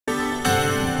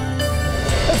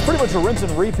much a rinse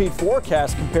and repeat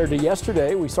forecast compared to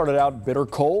yesterday. We started out bitter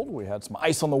cold. We had some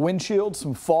ice on the windshield,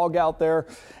 some fog out there,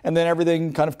 and then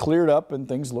everything kind of cleared up and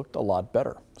things looked a lot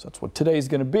better. So that's what today's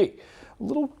going to be. A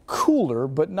little cooler,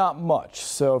 but not much.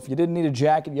 So if you didn't need a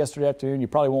jacket yesterday afternoon, you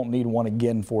probably won't need one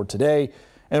again for today.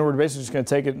 And we're basically just going to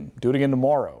take it and do it again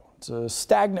tomorrow. It's a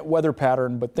stagnant weather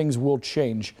pattern, but things will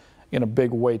change in a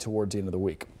big way towards the end of the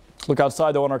week. Look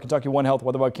outside, though, on our Kentucky One Health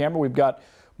Weather Bug camera. We've got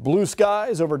blue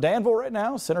skies over Danville right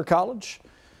now, Center College.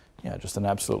 Yeah, just an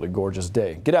absolutely gorgeous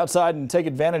day. Get outside and take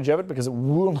advantage of it because it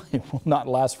will not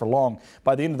last for long.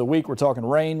 By the end of the week, we're talking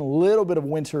rain, a little bit of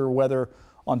winter weather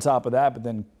on top of that, but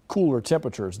then cooler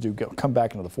temperatures do come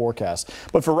back into the forecast.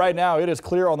 But for right now, it is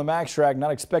clear on the Max Track.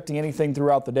 Not expecting anything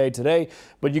throughout the day today,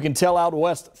 but you can tell out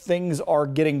west things are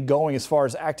getting going as far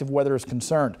as active weather is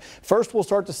concerned. First, we'll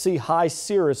start to see high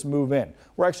cirrus move in.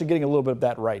 We're actually getting a little bit of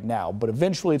that right now, but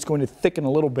eventually it's going to thicken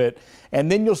a little bit,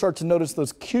 and then you'll start to notice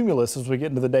those cumulus as we get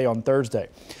into the day on Thursday.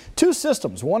 Two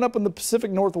systems, one up in the Pacific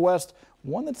Northwest,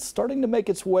 one that's starting to make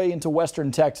its way into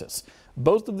western Texas.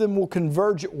 Both of them will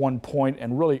converge at one point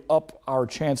and really up our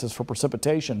chances for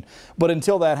precipitation. But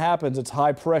until that happens, it's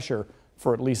high pressure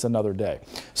for at least another day.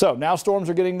 So now storms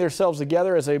are getting themselves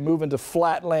together as they move into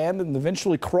flat land and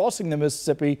eventually crossing the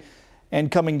Mississippi and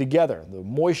coming together. The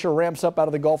moisture ramps up out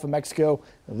of the Gulf of Mexico.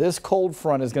 This cold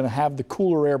front is going to have the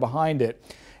cooler air behind it.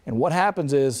 And what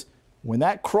happens is when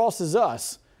that crosses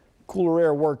us, cooler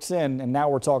air works in, and now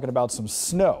we're talking about some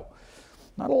snow.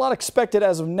 Not a lot expected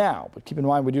as of now, but keep in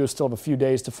mind we do still have a few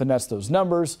days to finesse those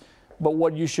numbers. But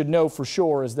what you should know for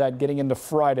sure is that getting into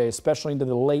Friday, especially into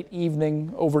the late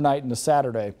evening, overnight into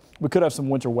Saturday, we could have some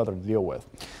winter weather to deal with.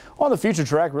 On the future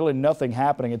track, really nothing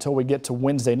happening until we get to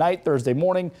Wednesday night, Thursday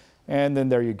morning, and then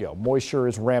there you go. Moisture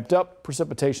is ramped up,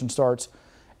 precipitation starts,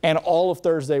 and all of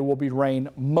Thursday will be rain.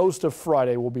 Most of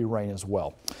Friday will be rain as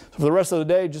well. So for the rest of the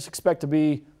day, just expect to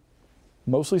be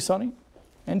mostly sunny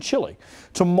and chilly.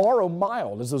 Tomorrow,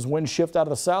 mild as those winds shift out of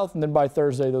the south, and then by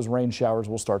Thursday, those rain showers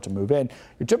will start to move in.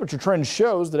 Your temperature trend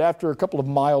shows that after a couple of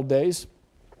mild days,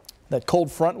 that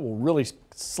cold front will really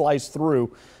slice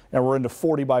through, and we're into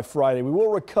 40 by Friday. We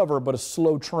will recover, but a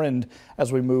slow trend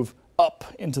as we move up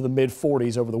into the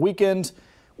mid-40s over the weekend,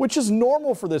 which is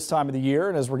normal for this time of the year.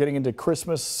 And as we're getting into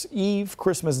Christmas Eve,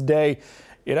 Christmas Day,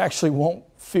 it actually won't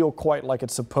feel quite like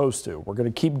it's supposed to. We're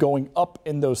going to keep going up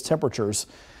in those temperatures.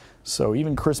 So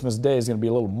even Christmas Day is going to be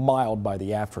a little mild by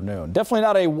the afternoon. Definitely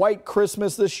not a white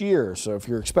Christmas this year. So if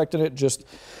you're expecting it, just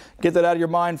get that out of your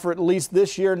mind for at least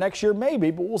this year. Next year,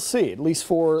 maybe, but we'll see. At least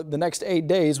for the next 8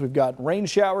 days, we've got rain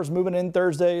showers moving in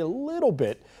Thursday, a little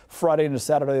bit Friday into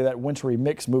Saturday, that wintry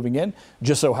mix moving in.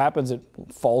 Just so happens it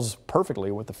falls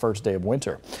perfectly with the first day of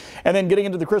winter. And then getting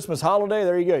into the Christmas holiday,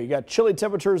 there you go. You got chilly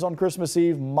temperatures on Christmas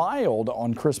Eve, mild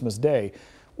on Christmas Day,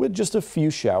 with just a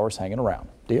few showers hanging around.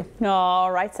 Do you?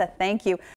 All right, Seth, thank you.